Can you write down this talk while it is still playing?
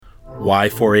Why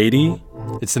 480?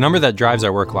 It's the number that drives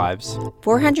our work lives.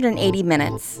 480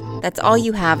 minutes. That's all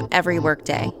you have every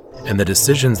workday. And the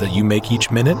decisions that you make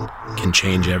each minute can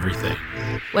change everything.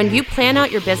 When you plan out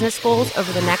your business goals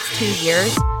over the next 2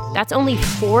 years, that's only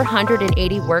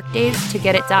 480 workdays to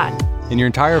get it done. In your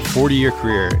entire 40-year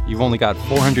career, you've only got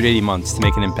 480 months to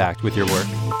make an impact with your work.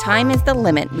 Time is the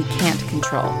limit we can't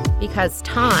control. Because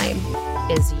time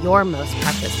is your most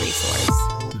precious resource.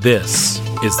 This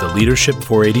is the Leadership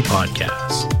 480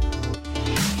 Podcast.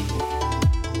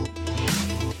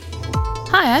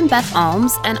 Hi, I'm Beth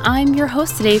Almes, and I'm your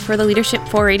host today for the Leadership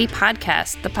 480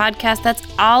 Podcast, the podcast that's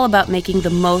all about making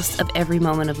the most of every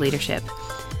moment of leadership.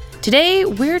 Today,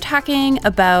 we're talking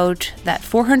about that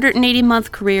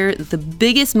 480-month career, the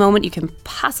biggest moment you can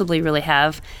possibly really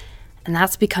have, and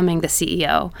that's becoming the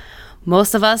CEO.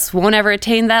 Most of us won't ever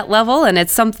attain that level, and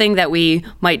it's something that we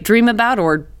might dream about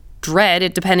or dread,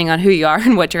 it depending on who you are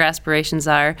and what your aspirations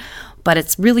are. But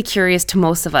it's really curious to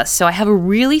most of us. So I have a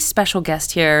really special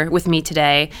guest here with me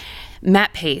today,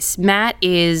 Matt Paese. Matt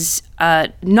is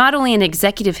not only an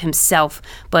executive himself,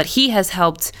 but he has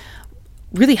helped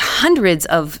really hundreds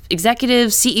of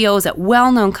executives, CEOs at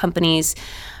well-known companies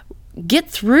get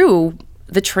through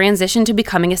the transition to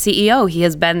becoming a CEO. He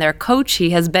has been their coach.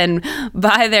 He has been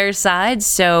by their side.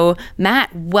 So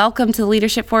Matt, welcome to the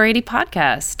Leadership 480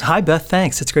 Podcast. Hi, Beth.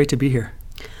 Thanks. It's great to be here.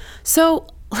 So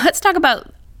let's talk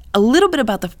about a little bit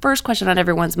about the first question on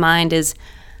everyone's mind is,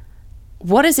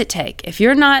 what does it take? If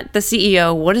you're not the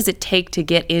CEO, what does it take to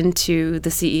get into the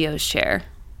CEO's chair?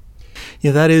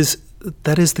 Yeah, that is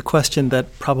the question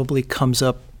that probably comes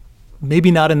up,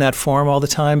 maybe not in that form all the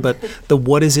time, but the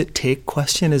what does it take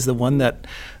question is the one that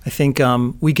I think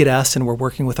we get asked and we're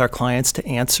working with our clients to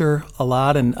answer a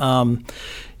lot. And,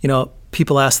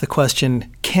 people ask the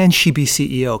question, can she be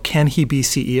CEO? Can he be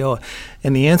CEO?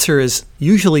 And the answer is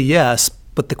usually yes.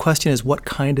 But the question is, what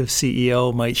kind of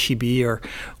CEO might she be, or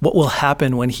what will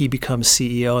happen when he becomes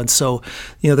CEO? And so,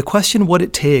 the question, what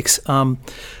it takes,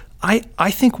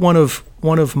 I think one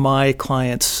of my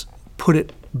clients put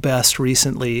it best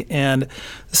recently, and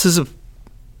this is a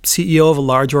CEO of a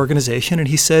large organization, and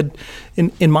he said,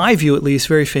 in my view at least,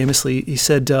 very famously, he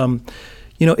said,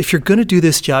 if you're going to do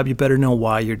this job, you better know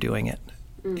why you're doing it.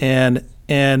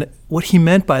 And what he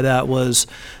meant by that was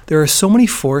there are so many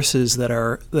forces that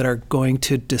are going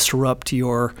to disrupt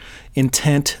your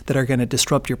intent, that are going to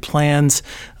disrupt your plans,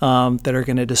 that are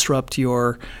going to disrupt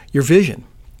your vision.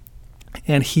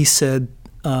 And he said,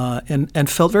 and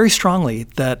felt very strongly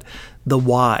that the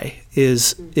why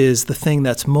is the thing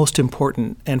that's most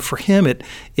important. And for him, it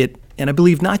and I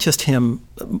believe not just him,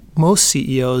 most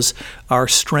CEOs are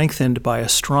strengthened by a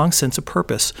strong sense of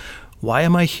purpose. Why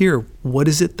am I here? What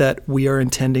is it that we are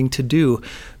intending to do?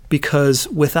 Because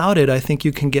without it, I think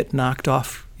you can get knocked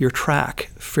off your track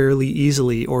fairly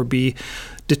easily or be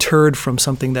deterred from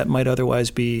something that might otherwise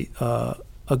be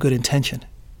a good intention.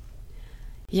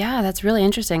 Yeah, that's really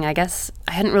interesting. I guess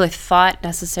I hadn't really thought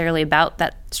necessarily about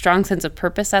that strong sense of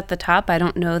purpose at the top. I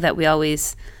don't know that we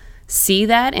always see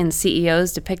that in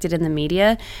CEOs depicted in the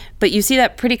media, but you see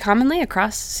that pretty commonly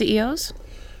across CEOs?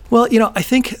 Well, I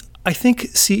think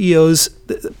CEOs,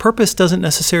 purpose doesn't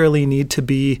necessarily need to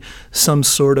be some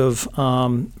sort of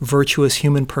virtuous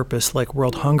human purpose like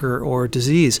world hunger or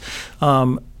disease.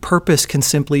 Purpose can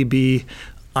simply be,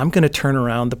 I'm going to turn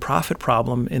around the profit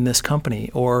problem in this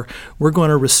company, or we're going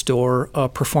to restore a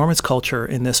performance culture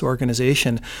in this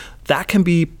organization. That can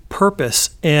be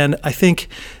purpose. And I think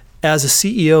as a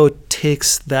CEO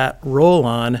takes that role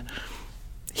on,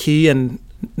 he, and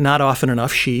not often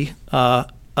enough she,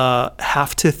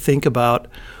 have to think about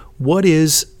what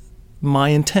is my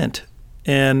intent.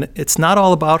 And it's not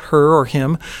all about her or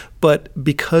him, but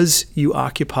because you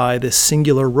occupy this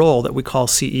singular role that we call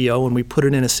CEO and we put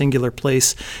it in a singular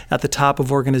place at the top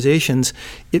of organizations,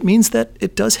 it means that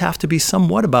it does have to be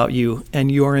somewhat about you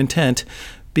and your intent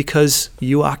because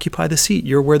you occupy the seat.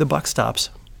 You're where the buck stops.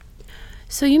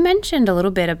 So you mentioned a little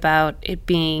bit about it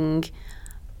being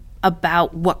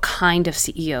about what kind of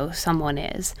CEO someone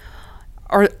is.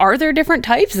 Are there different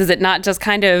types? Is it not just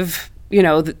kind of,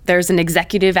 there's an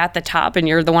executive at the top and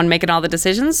you're the one making all the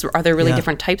decisions? Are there really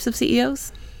different types of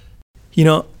CEOs?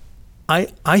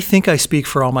 I think I speak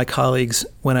for all my colleagues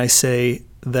when I say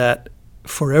that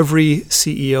for every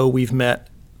CEO we've met,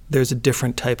 there's a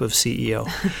different type of CEO.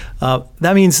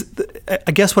 That means,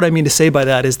 I guess what I mean to say by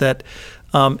that is that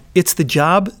it's the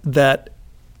job that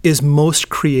is most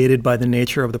created by the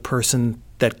nature of the person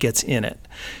that gets in it.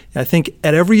 I think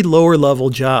at every lower level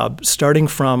job, starting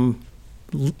from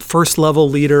first level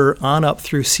leader on up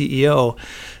through CEO,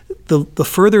 the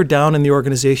further down in the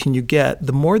organization you get,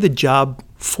 the more the job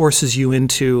forces you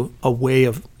into a way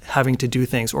of having to do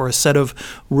things, or a set of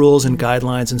rules and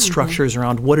guidelines and structures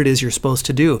around what it is you're supposed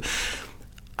to do.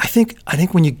 I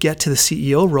think when you get to the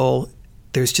CEO role,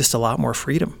 there's just a lot more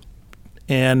freedom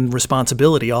and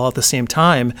responsibility all at the same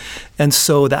time. And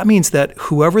so that means that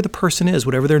whoever the person is,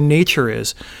 whatever their nature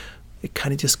is, it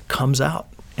kind of just comes out,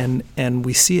 and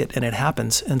we see it, and it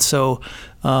happens. And so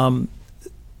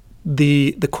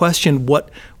the question,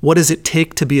 what does it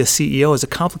take to be a CEO, is a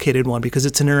complicated one, because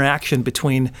it's an interaction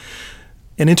between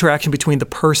the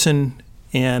person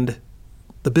and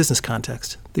the business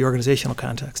context, the organizational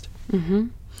context. Mm-hmm.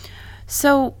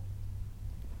 So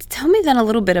tell me then a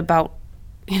little bit about,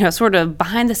 sort of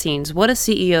behind the scenes, what do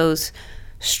CEOs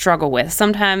struggle with?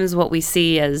 Sometimes what we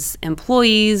see as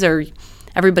employees, or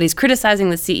everybody's criticizing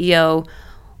the CEO,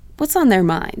 what's on their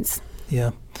minds?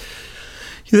 Yeah.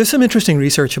 There's some interesting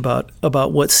research about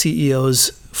what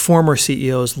former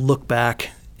CEOs look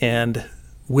back and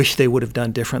wish they would have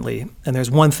done differently. And there's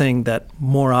one thing that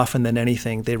more often than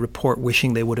anything they report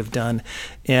wishing they would have done,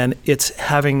 and it's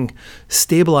having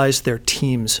stabilized their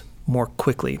teams more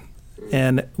quickly.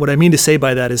 And what I mean to say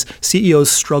by that is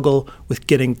CEOs struggle with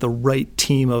getting the right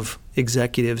team of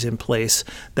executives in place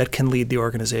that can lead the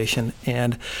organization.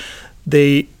 And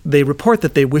they report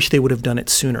that they wish they would have done it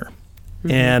sooner.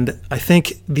 Mm-hmm. And I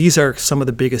think these are some of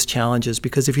the biggest challenges,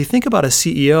 because if you think about a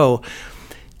CEO,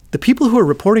 the people who are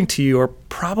reporting to you are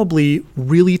probably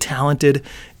really talented,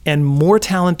 and more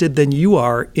talented than you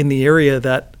are in the area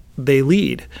that they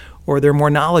lead, or they're more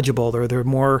knowledgeable, or they're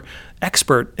more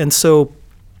expert. And so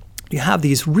you have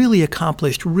these really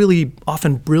accomplished, really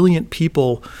often brilliant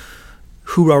people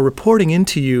who are reporting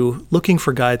into you, looking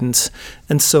for guidance.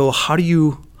 And so how do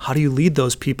you lead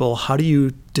those people? How do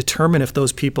you determine if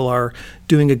those people are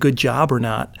doing a good job or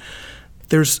not?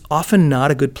 There's often not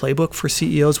a good playbook for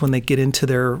CEOs when they get into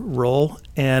their role,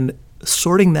 and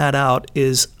sorting that out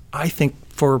is, I think,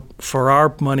 for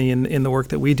our money in the work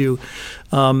that we do,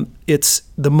 it's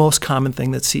the most common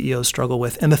thing that CEOs struggle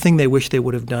with, and the thing they wish they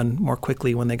would have done more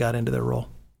quickly when they got into their role.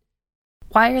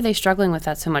 Why are they struggling with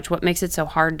that so much? What makes it so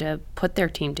hard to put their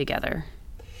team together?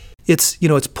 It's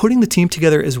putting the team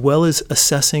together as well as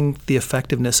assessing the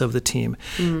effectiveness of the team.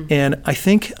 And I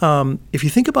think if you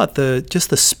think about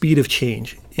just the speed of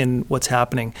change in what's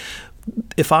happening,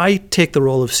 if I take the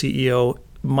role of CEO,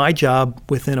 my job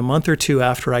within a month or two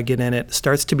after I get in it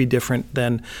starts to be different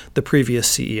than the previous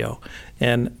CEO.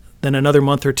 And then another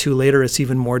month or two later, it's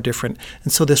even more different.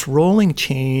 And so this rolling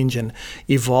change and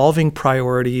evolving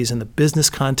priorities and the business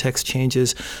context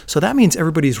changes. So that means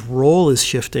everybody's role is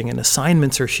shifting and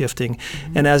assignments are shifting.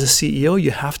 Mm-hmm. And as a CEO, you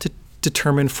have to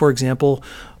determine, for example,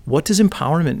 what does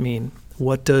empowerment mean?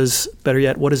 Better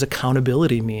yet, what does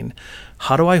accountability mean?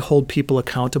 How do I hold people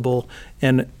accountable?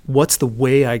 And what's the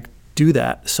way I do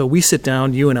that? So we sit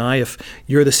down, you and I, if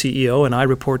you're the CEO and I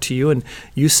report to you and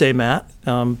you say, Matt,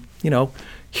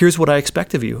 here's what I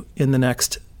expect of you in the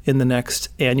next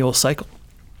annual cycle.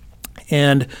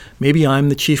 And maybe I'm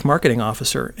the chief marketing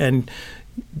officer, and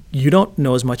you don't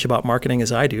know as much about marketing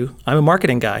as I do. I'm a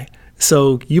marketing guy.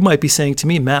 So you might be saying to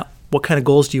me, Matt, what kind of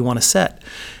goals do you want to set?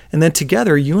 And then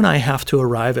together, you and I have to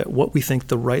arrive at what we think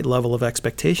the right level of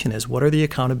expectation is. What are the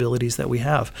accountabilities that we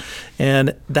have?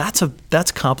 And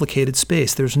that's complicated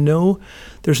space. There's no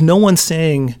one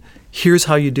saying, here's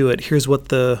how you do it. Here's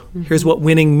what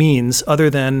winning means, other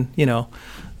than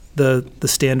the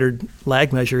standard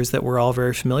lag measures that we're all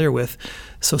very familiar with.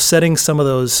 So setting some of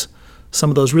those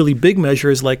really big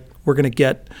measures, like we're going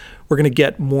to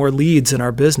get more leads in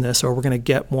our business, or we're going to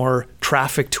get more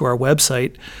traffic to our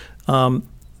website.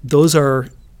 Those are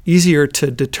easier to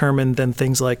determine than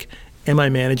things like, am I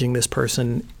managing this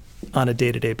person on a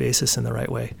day-to-day basis in the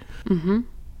right way? Mm-hmm.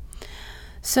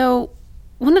 So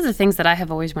one of the things that I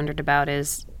have always wondered about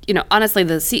is, honestly,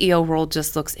 the CEO role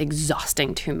just looks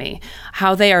exhausting to me.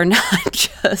 How they are not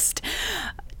just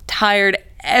tired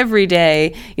every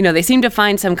day. They seem to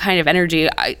find some kind of energy.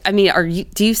 I mean,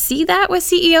 do you see that with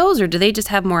CEOs, or do they just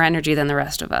have more energy than the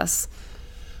rest of us?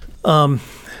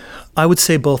 I would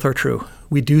say both are true.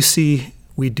 We do see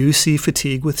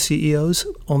fatigue with CEOs,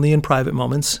 only in private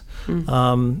moments.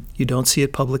 You don't see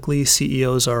it publicly.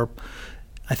 CEOs are,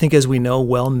 I think, as we know,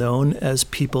 well known as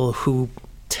people who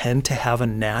tend to have a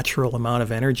natural amount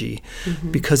of energy,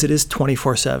 because it is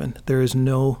 24/7. There is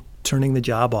no turning the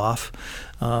job off.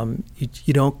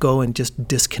 You don't go and just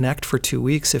disconnect for 2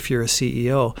 weeks if you're a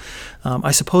CEO.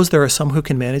 I suppose there are some who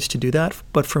can manage to do that,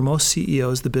 but for most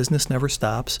CEOs, the business never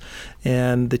stops,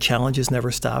 and the challenges never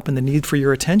stop, and the need for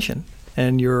your attention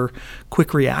and your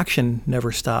quick reaction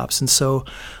never stops. And so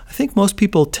I think most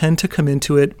people tend to come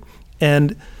into it,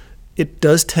 and it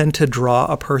does tend to draw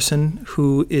a person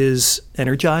who is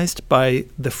energized by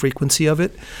the frequency of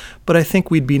it. But I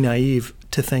think we'd be naive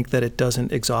to think that it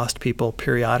doesn't exhaust people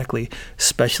periodically,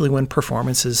 especially when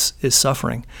performance is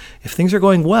suffering. If things are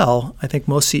going well, I think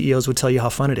most CEOs would tell you how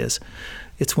fun it is.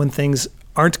 It's when things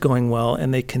aren't going well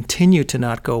and they continue to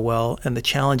not go well and the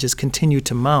challenges continue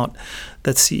to mount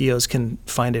that CEOs can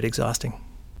find it exhausting.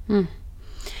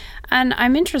 And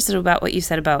I'm interested about what you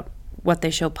said about what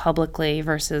they show publicly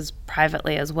versus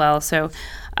privately as well. So,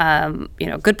 a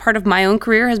good part of my own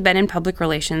career has been in public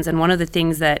relations. And one of the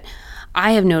things that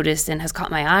I have noticed and has caught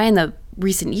my eye in the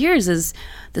recent years is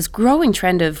this growing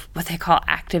trend of what they call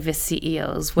activist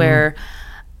CEOs, where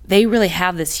they really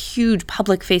have this huge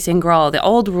public-facing role. The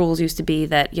old rules used to be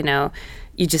that,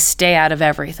 you just stay out of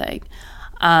everything.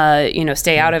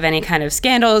 Stay out of any kind of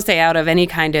scandals, stay out of any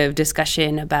kind of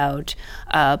discussion about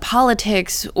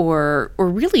politics or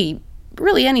really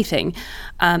anything.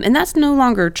 And that's no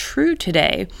longer true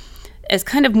today. It's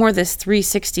kind of more this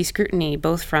 360 scrutiny,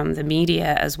 both from the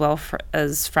media as well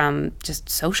as from just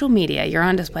social media. You're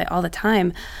on display all the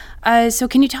time. So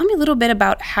can you tell me a little bit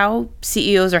about how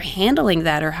CEOs are handling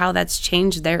that or how that's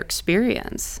changed their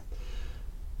experience?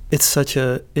 It's such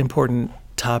an important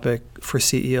topic for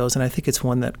CEOs, and I think it's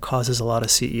one that causes a lot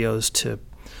of CEOs to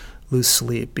lose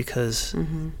sleep because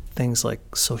things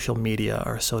like social media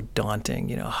are so daunting.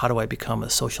 How do I become a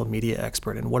social media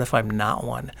expert? And what if I'm not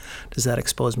one? Does that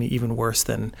expose me even worse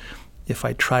than if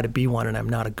I try to be one and I'm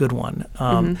not a good one?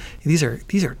 These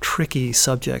are tricky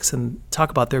subjects, and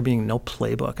talk about there being no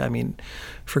playbook. I mean,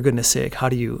 for goodness sake, how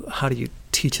do you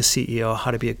teach a CEO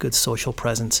how to be a good social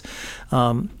presence?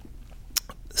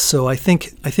 So I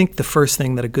think the first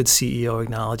thing that a good CEO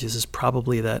acknowledges is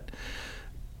probably that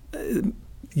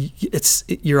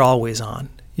you're always on.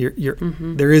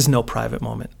 There is no private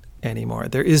moment anymore.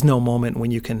 There is no moment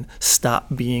when you can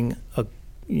stop being a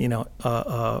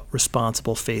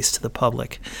responsible face to the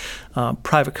public.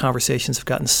 Private conversations have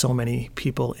gotten so many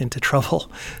people into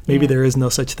trouble. Maybe there is no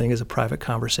such thing as a private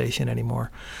conversation anymore.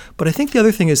 But I think the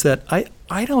other thing is that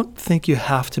I don't think you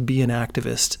have to be an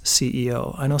activist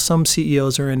CEO. I know some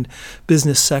CEOs are in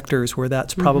business sectors where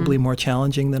that's probably more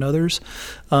challenging than others.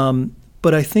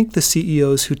 But I think the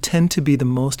CEOs who tend to be the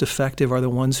most effective are the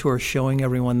ones who are showing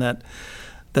everyone that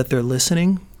they're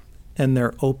listening and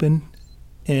they're open,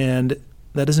 and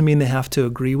that doesn't mean they have to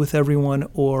agree with everyone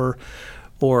or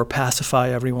pacify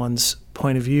everyone's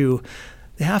point of view.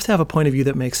 They have to have a point of view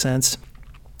that makes sense,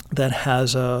 that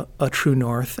has a true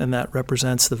north, and that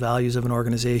represents the values of an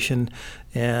organization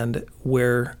and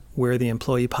where the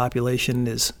employee population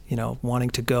is, wanting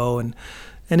to go and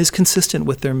is consistent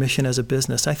with their mission as a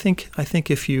business. I think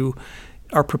if you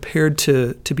are prepared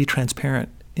to be transparent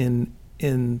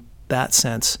in that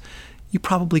sense, you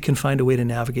probably can find a way to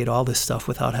navigate all this stuff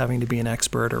without having to be an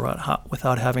expert or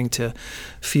without having to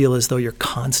feel as though you're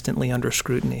constantly under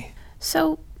scrutiny.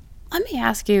 So let me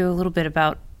ask you a little bit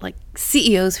about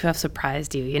CEOs who have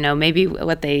surprised you, maybe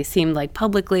what they seemed like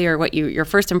publicly or what your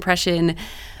first impression,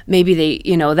 maybe they,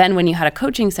 then when you had a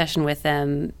coaching session with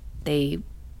them, they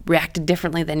reacted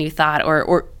differently than you thought,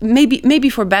 or maybe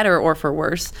for better or for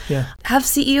worse. Yeah. Have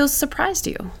CEOs surprised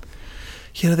you?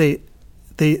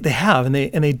 They have, and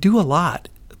they do a lot,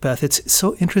 Beth. It's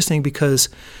so interesting because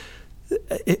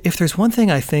if there's one thing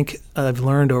I think I've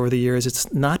learned over the years,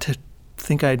 it's not to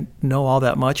think I know all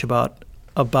that much about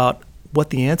what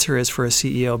the answer is for a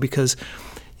CEO, because,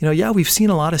 we've seen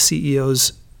a lot of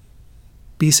CEOs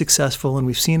be successful and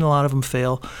we've seen a lot of them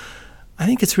fail. I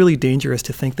think it's really dangerous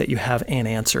to think that you have an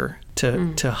answer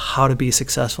to how to be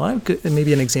successful.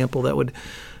 Maybe an example that would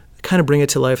kind of bring it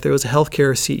to life. There was a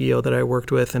healthcare CEO that I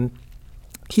worked with, and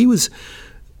he was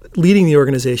leading the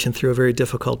organization through a very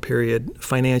difficult period,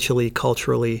 financially,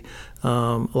 culturally,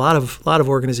 a lot of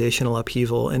organizational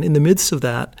upheaval. And in the midst of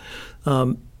that,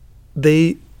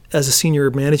 they, as a senior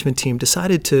management team,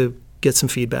 decided to get some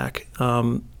feedback.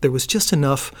 There was just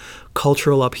enough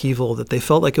cultural upheaval that they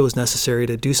felt like it was necessary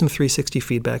to do some 360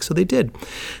 feedback, so they did.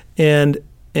 And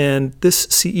this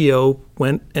CEO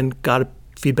went and got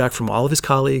feedback from all of his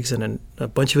colleagues and a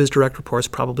bunch of his direct reports,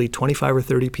 probably 25 or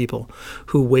 30 people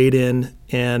who weighed in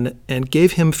and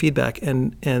gave him feedback.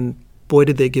 And boy,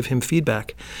 did they give him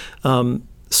feedback.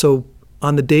 So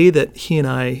on the day that he and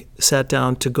I sat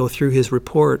down to go through his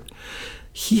report,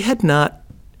 he had not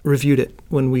reviewed it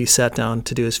when we sat down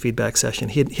to do his feedback session.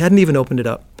 He hadn't even opened it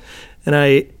up. And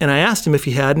I asked him if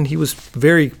he had, and he was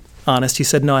very honest. He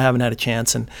said, no, I haven't had a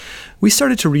chance. And we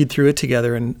started to read through it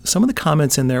together, and some of the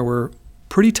comments in there were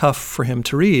pretty tough for him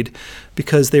to read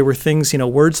because they were things,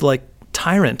 words like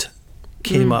tyrant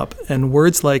came up, and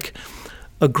words like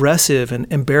aggressive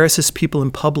and embarrasses people in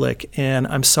public, and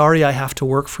I'm sorry I have to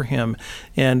work for him,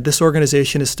 and this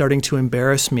organization is starting to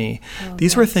embarrass me.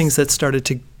 These were things that started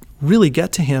to really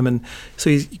get to him, and so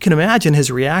you can imagine his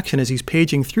reaction as he's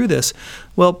paging through this.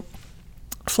 Well,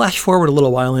 flash forward a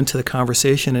little while into the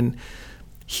conversation, and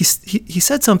he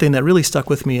said something that really stuck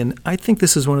with me, and I think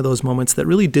this is one of those moments that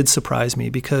really did surprise me,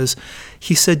 because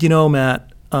he said, Matt,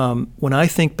 when I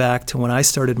think back to when I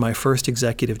started my first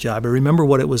executive job, I remember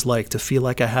what it was like to feel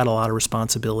like I had a lot of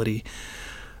responsibility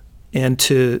and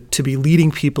to be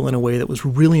leading people in a way that was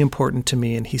really important to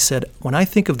me. And he said, when I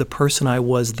think of the person I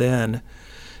was then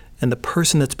and the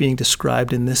person that's being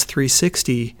described in this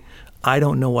 360, I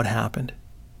don't know what happened.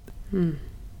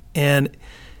 And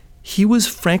he was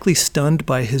frankly stunned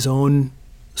by his own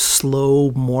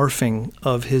slow morphing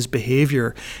of his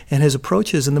behavior and his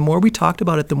approaches. And the more we talked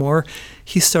about it, the more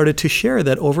he started to share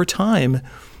that over time,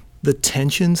 the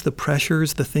tensions, the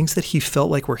pressures, the things that he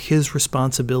felt like were his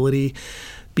responsibility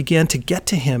began to get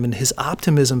to him, and his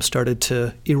optimism started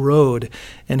to erode,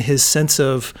 and his sense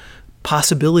of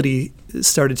possibility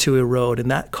started to erode,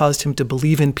 and that caused him to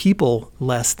believe in people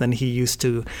less than he used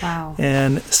to. Wow.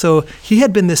 And so he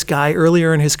had been this guy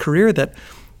earlier in his career that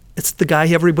it's the guy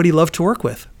everybody loved to work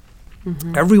with.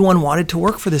 Everyone wanted to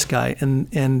work for this guy,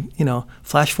 and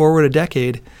flash forward a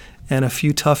decade and a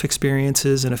few tough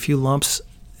experiences and a few lumps,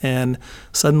 and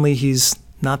suddenly he's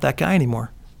not that guy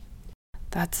anymore.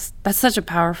 That's such a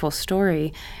powerful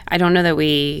story. I don't know that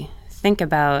we think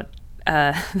about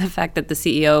the fact that the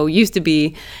CEO used to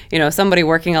be, somebody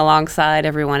working alongside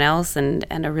everyone else, and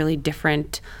a really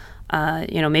different,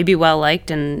 maybe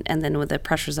well-liked, and then with the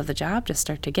pressures of the job just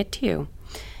start to get to you.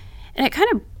 And it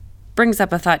kind of brings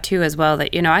up a thought, too, as well,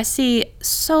 that, I see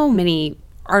so many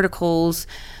articles,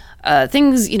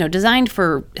 things, designed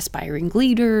for aspiring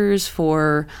leaders,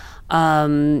 for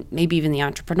maybe even the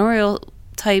entrepreneurial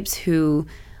types who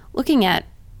looking at,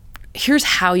 here's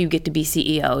how you get to be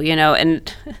CEO,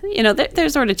 and, they're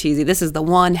sort of cheesy. This is the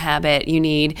one habit you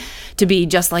need to be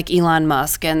just like Elon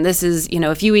Musk. And this is,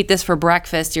 if you eat this for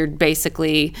breakfast, you're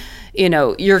basically,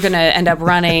 you're going to end up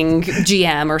running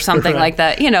GM or something like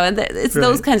that. And it's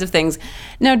those kinds of things.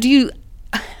 Now,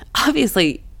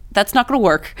 obviously, that's not going to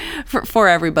work for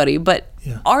everybody, but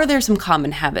are there some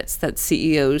common habits that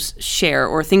CEOs share,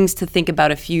 or things to think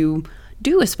about if you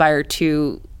do aspire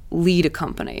to lead a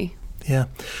company? Yeah.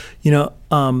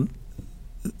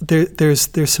 There's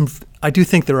some, I do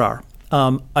think there are.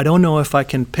 I don't know if I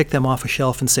can pick them off a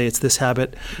shelf and say it's this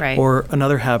habit or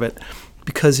another habit,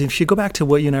 because if you go back to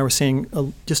what you and I were saying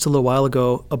just a little while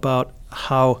ago about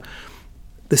how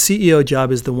the CEO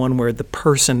job is the one where the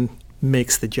person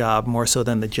makes the job more so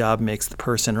than the job makes the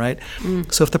person, right?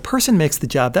 So if the person makes the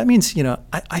job, that means,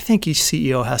 I think each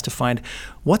CEO has to find,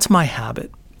 what's my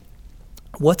habit?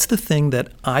 What's the thing that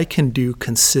I can do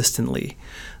consistently,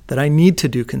 that I need to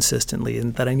do consistently,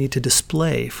 and that I need to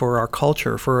display for our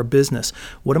culture, for our business?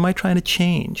 What am I trying to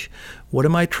change? What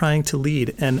am I trying to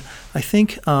lead? And I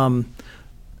think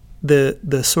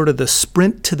the sort of the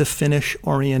sprint to the finish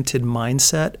oriented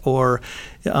mindset, or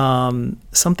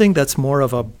something that's more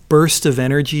of a burst of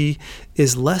energy,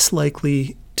 is less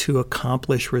likely to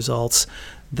accomplish results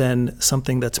than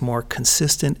something that's more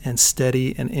consistent and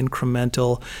steady and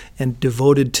incremental and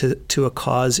devoted to a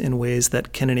cause in ways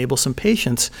that can enable some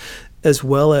patience as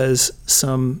well as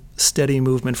some steady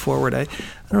movement forward. I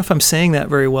don't know if I'm saying that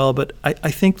very well, but I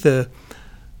think the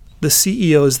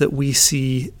CEOs that we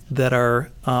see that are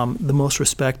the most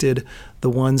respected, the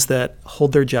ones that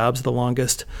hold their jobs the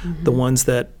longest, the ones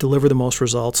that deliver the most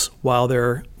results while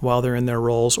they're in their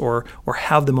roles, or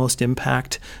have the most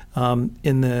impact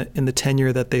in the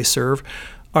tenure that they serve,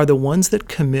 are the ones that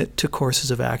commit to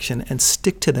courses of action and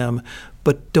stick to them,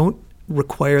 but don't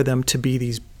require them to be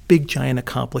these big giant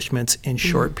accomplishments in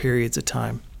short periods of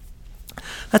time.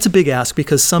 That's a big ask,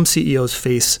 because some CEOs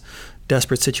face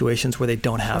desperate situations where they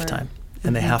don't have time,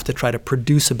 and they have to try to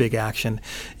produce a big action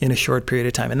in a short period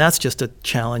of time. And that's just a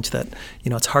challenge that,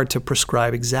 it's hard to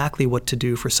prescribe exactly what to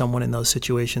do for someone in those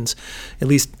situations. At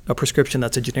least a prescription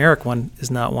that's a generic one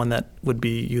is not one that would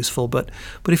be useful. But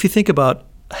if you think about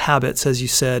habits, as you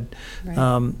said,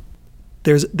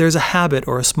 there's a habit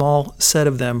or a small set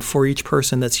of them for each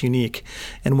person that's unique.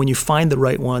 And when you find the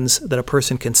right ones that a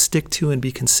person can stick to and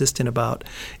be consistent about,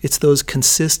 it's those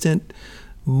consistent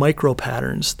micro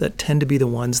patterns that tend to be the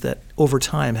ones that over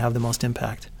time have the most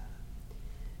impact.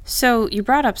 So you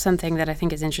brought up something that I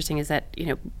think is interesting, is that,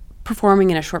 performing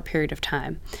in a short period of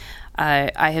time.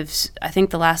 I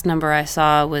think the last number I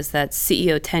saw was that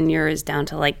CEO tenure is down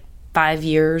to like 5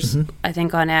 years, I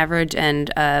think, on average.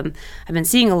 And I've been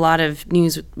seeing a lot of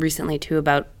news recently, too,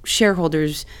 about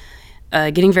shareholders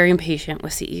getting very impatient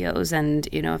with CEOs. And,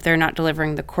 if they're not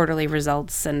delivering the quarterly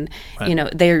results and,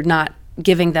 they're not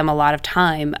giving them a lot of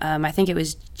time. I think it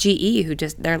was GE who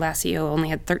their last CEO only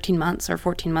had 13 months or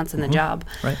 14 months in the job.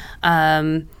 Right.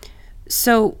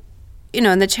 So,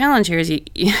 and the challenge here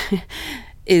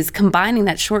is combining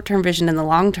that short-term vision and the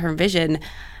long-term vision.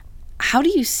 How do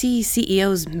you see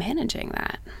CEOs managing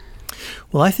that?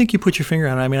 Well, I think you put your finger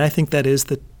on it. I mean, I think that is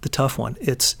the tough one.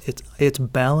 It's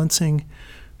balancing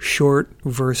short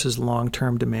versus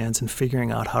long-term demands and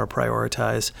figuring out how to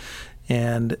prioritize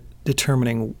and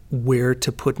determining where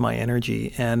to put my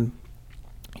energy. And,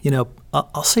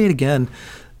 I'll say it again.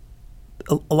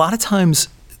 A lot of times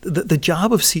the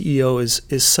job of CEO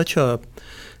is such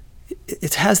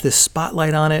it has this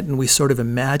spotlight on it, and we sort of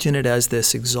imagine it as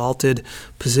this exalted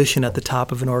position at the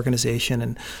top of an organization,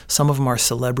 and some of them are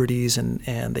celebrities, and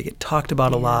they get talked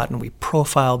about a lot, and we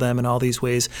profile them in all these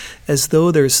ways as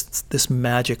though there's this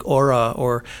magic aura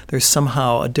or there's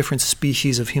somehow a different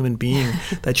species of human being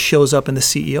that shows up in the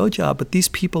CEO job. But these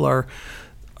people are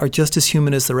just as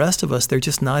human as the rest of us. They're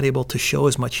just not able to show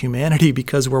as much humanity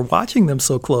because we're watching them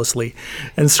so closely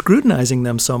and scrutinizing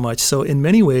them so much. So in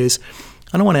many ways,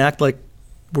 I don't want to act like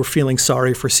we're feeling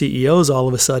sorry for CEOs all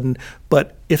of a sudden,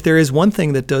 but if there is one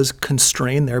thing that does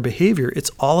constrain their behavior, it's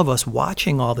all of us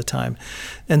watching all the time.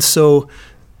 And so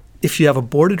if you have a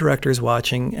board of directors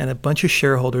watching and a bunch of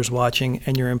shareholders watching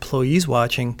and your employees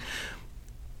watching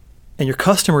and your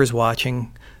customers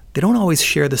watching, they don't always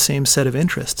share the same set of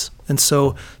interests. And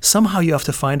so somehow you have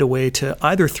to find a way to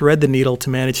either thread the needle to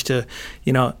manage to,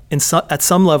 at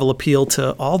some level appeal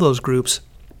to all those groups.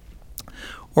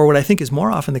 Or what I think is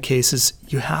more often the case is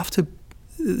you have to,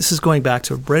 this is going back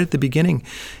to right at the beginning,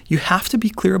 you have to be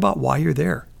clear about why you're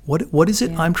there. What is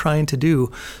it I'm trying to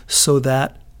do so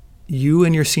that you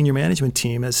and your senior management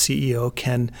team as CEO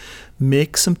can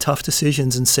make some tough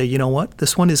decisions and say, you know what,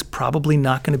 this one is probably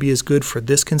not going to be as good for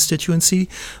this constituency,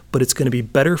 but it's going to be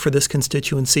better for this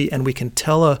constituency, and we can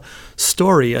tell a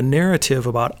story, a narrative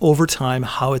about over time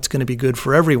how it's going to be good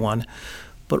for everyone.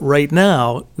 But right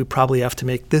now, we probably have to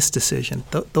make this decision.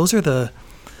 Those are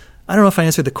I don't know if I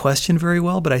answered the question very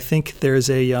well, but I think there's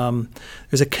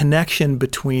a connection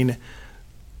between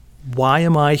why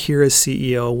am I here as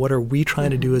CEO, what are we trying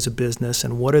to do as a business,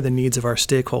 and what are the needs of our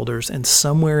stakeholders? And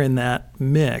somewhere in that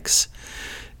mix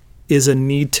is a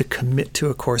need to commit to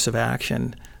a course of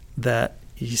action that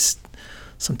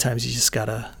sometimes you just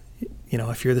gotta,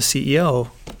 if you're the CEO,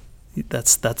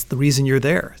 that's the reason you're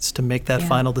there. It's to make that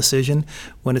final decision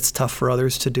when it's tough for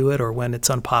others to do it, or when it's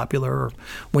unpopular, or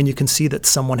when you can see that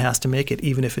someone has to make it,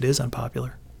 even if it is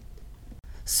unpopular.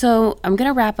 So I'm going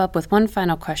to wrap up with one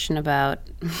final question about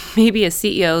maybe a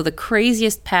CEO, the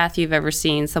craziest path you've ever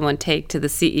seen someone take to the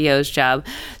CEO's job.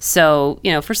 So,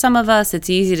 for some of us, it's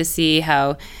easy to see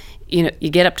how, you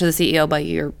get up to the CEO, but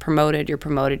you're promoted.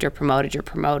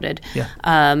 Yeah.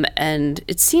 And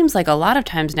it seems like a lot of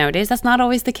times nowadays, that's not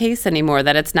always the case anymore,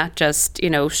 that it's not just,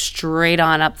 straight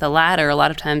on up the ladder. A lot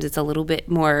of times it's a little bit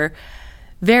more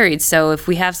varied. So if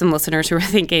we have some listeners who are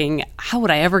thinking, how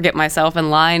would I ever get myself in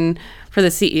line for the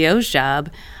CEO's job?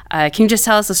 Can you just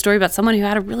tell us a story about someone who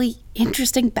had a really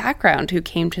interesting background who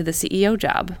came to the CEO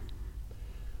job?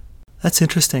 That's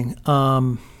interesting.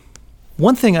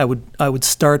 One thing I would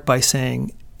start by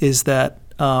saying is that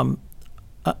I'm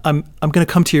going to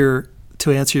come to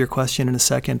answer your question in a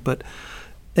second, but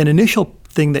an initial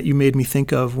thing that you made me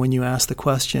think of when you asked the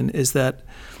question is that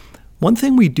one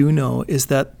thing we do know is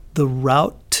that the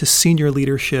route to senior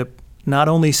leadership, not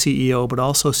only CEO, but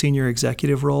also senior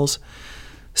executive roles,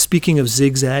 speaking of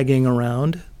zigzagging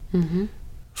around,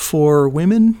 for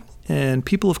women and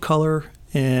people of color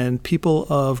and people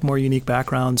of more unique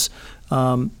backgrounds,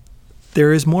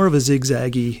 there is more of a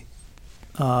zigzaggy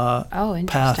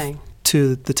path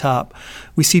to the top.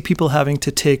 We see people having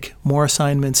to take more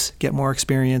assignments, get more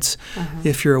experience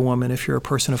if you're a woman, if you're a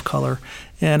person of color.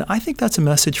 And I think that's a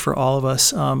message for all of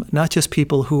us, not just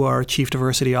people who are chief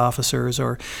diversity officers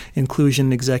or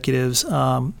inclusion executives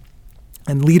and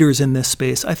leaders in this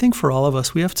space. I think for all of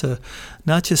us, we have to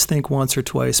not just think once or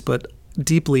twice, but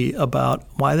deeply about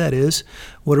why that is.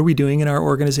 What are we doing in our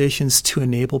organizations to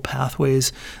enable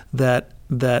pathways that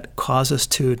cause us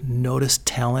to notice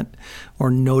talent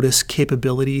or notice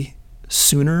capability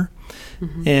sooner,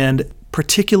 and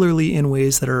particularly in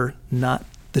ways that are not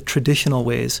the traditional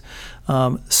ways.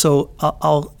 So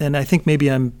and I think maybe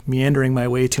I'm meandering my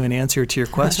way to an answer to your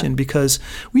question because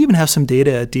we even have some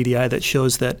data at DDI that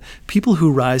shows that people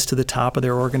who rise to the top of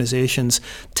their organizations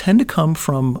tend to come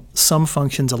from some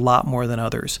functions a lot more than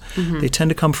others. They tend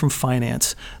to come from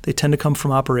finance. They tend to come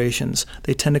from operations.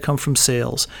 They tend to come from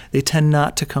sales. They tend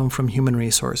not to come from human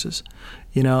resources.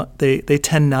 They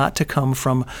tend not to come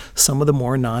from some of the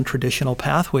more non-traditional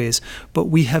pathways, but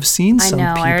we have seen some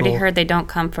people. I already heard they don't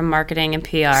come from marketing and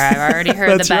PR. I've already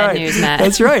heard the bad news, Matt.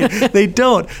 That's right. They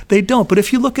don't. But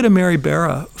if you look at a Mary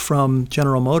Barra from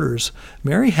General Motors,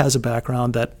 Mary has a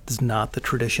background that is not the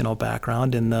traditional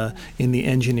background in the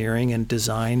engineering and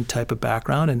design type of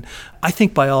background. And I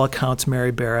think by all accounts,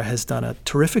 Mary Barra has done a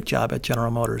terrific job at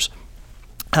General Motors.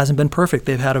 Hasn't been perfect.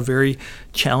 They've had a very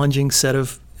challenging set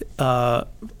of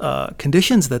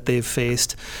conditions that they've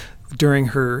faced during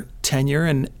her tenure,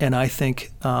 and I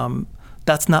think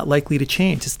that's not likely to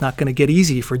change. It's not going to get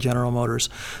easy for General Motors,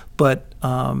 but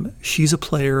she's a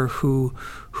player who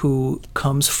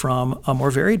comes from a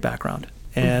more varied background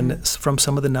and from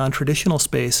some of the non-traditional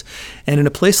space. And in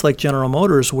a place like General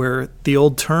Motors, where the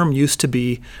old term used to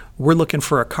be, we're looking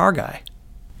for a car guy.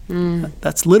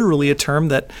 That's literally a term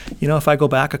that, if I go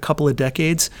back a couple of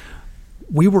decades,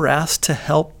 we were asked to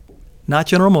help, not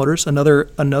General Motors,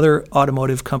 another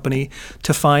automotive company,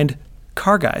 to find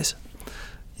car guys.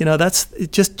 That's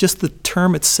just the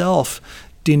term itself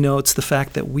denotes the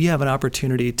fact that we have an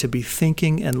opportunity to be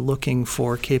thinking and looking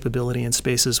for capability in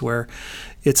spaces where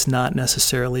it's not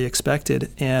necessarily expected.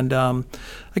 And I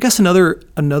guess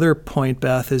another point,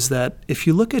 Beth, is that if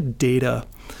you look at data,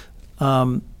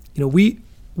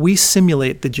 we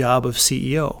simulate the job of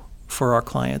CEO for our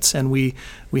clients, and we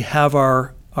have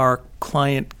our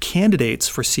client candidates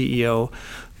for CEO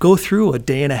go through a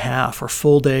day and a half or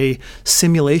full day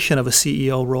simulation of a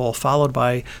CEO role, followed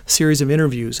by a series of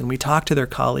interviews, and we talk to their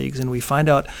colleagues and we find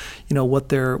out what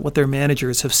their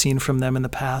managers have seen from them in the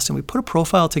past, and we put a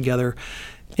profile together.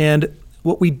 And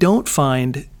what we don't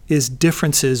find is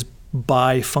differences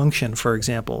by function, for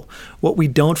example. What we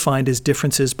don't find is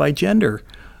differences by gender.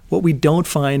 What we don't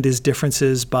find is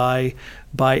differences by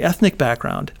ethnic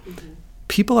background.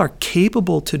 People are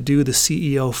capable to do the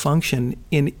CEO function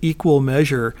in equal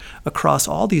measure across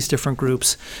all these different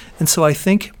groups. And so I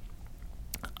think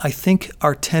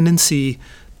our tendency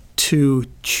to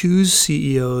choose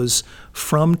CEOs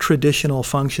from traditional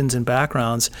functions and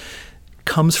backgrounds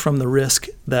comes from the risk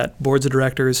that boards of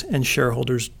directors and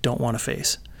shareholders don't want to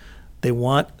face. They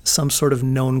want some sort of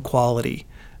known quality.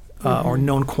 Or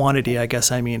known quantity, I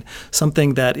guess I mean.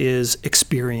 Something that is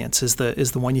experience is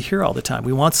the one you hear all the time.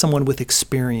 We want someone with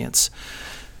experience.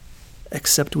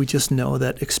 Except we just know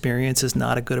that experience is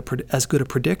not as good a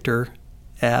predictor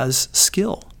as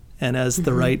skill and as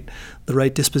the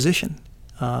right disposition.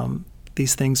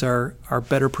 These things are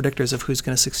better predictors of who's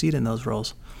going to succeed in those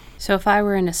roles. So if I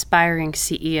were an aspiring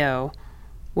CEO,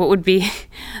 what would be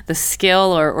the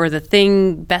skill or the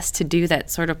thing best to do that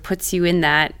sort of puts you in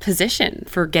that position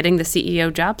for getting the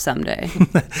CEO job someday?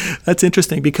 That's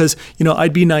interesting because,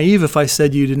 I'd be naive if I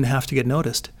said you didn't have to get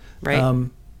noticed. Right.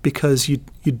 Because you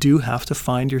do have to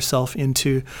find yourself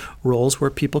into roles where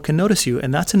people can notice you.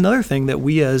 And that's another thing that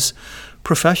we as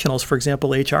professionals, for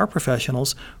example, HR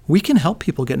professionals, we can help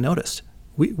people get noticed.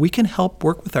 We can help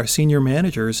work with our senior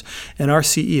managers and our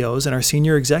CEOs and our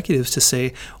senior executives to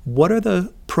say, what are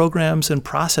the programs and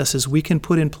processes we can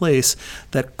put in place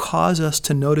that cause us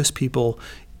to notice people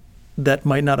that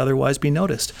might not otherwise be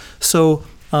noticed? So,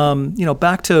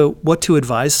 back to what to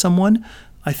advise someone,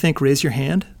 I think raise your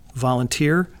hand,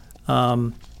 volunteer,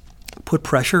 put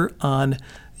pressure on,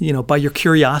 by your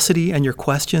curiosity and your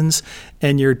questions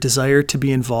and your desire to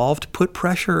be involved, put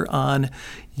pressure on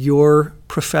your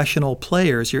professional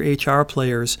players, your HR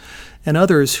players, and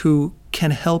others who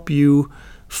can help you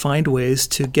find ways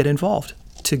to get involved,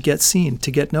 to get seen,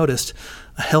 to get noticed.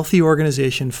 A healthy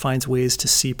organization finds ways to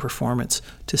see performance,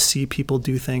 to see people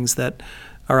do things that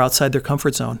are outside their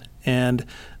comfort zone. And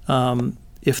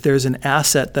if there's an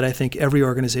asset that I think every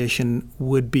organization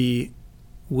would be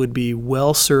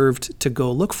well served to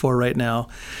go look for right now,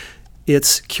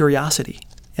 it's curiosity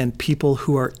and people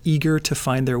who are eager to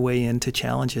find their way into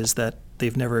challenges that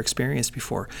they've never experienced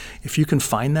before. If you can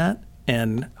find that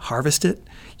and harvest it,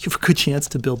 you have a good chance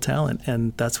to build talent,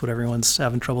 and that's what everyone's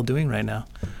having trouble doing right now.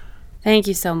 Thank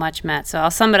you so much, Matt. So I'll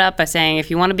sum it up by saying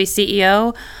if you want to be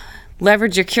CEO,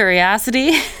 leverage your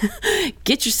curiosity,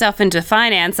 get yourself into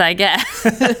finance, I guess,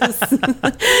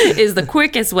 is the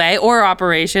quickest way, or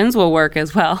operations will work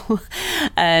as well,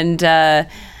 and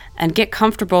get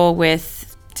comfortable with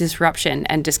disruption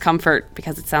and discomfort,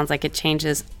 because it sounds like it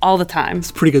changes all the time. It's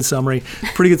a pretty good summary.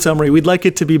 We'd like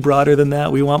it to be broader than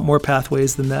that. We want more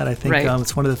pathways than that. I think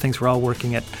it's one of the things we're all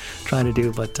working at trying to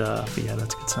do, but yeah,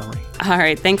 that's a good summary. All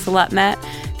right. Thanks a lot, Matt.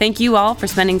 Thank you all for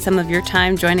spending some of your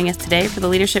time joining us today for the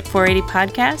Leadership 480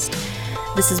 podcast.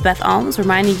 This is Beth Almes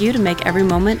reminding you to make every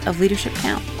moment of leadership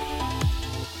count.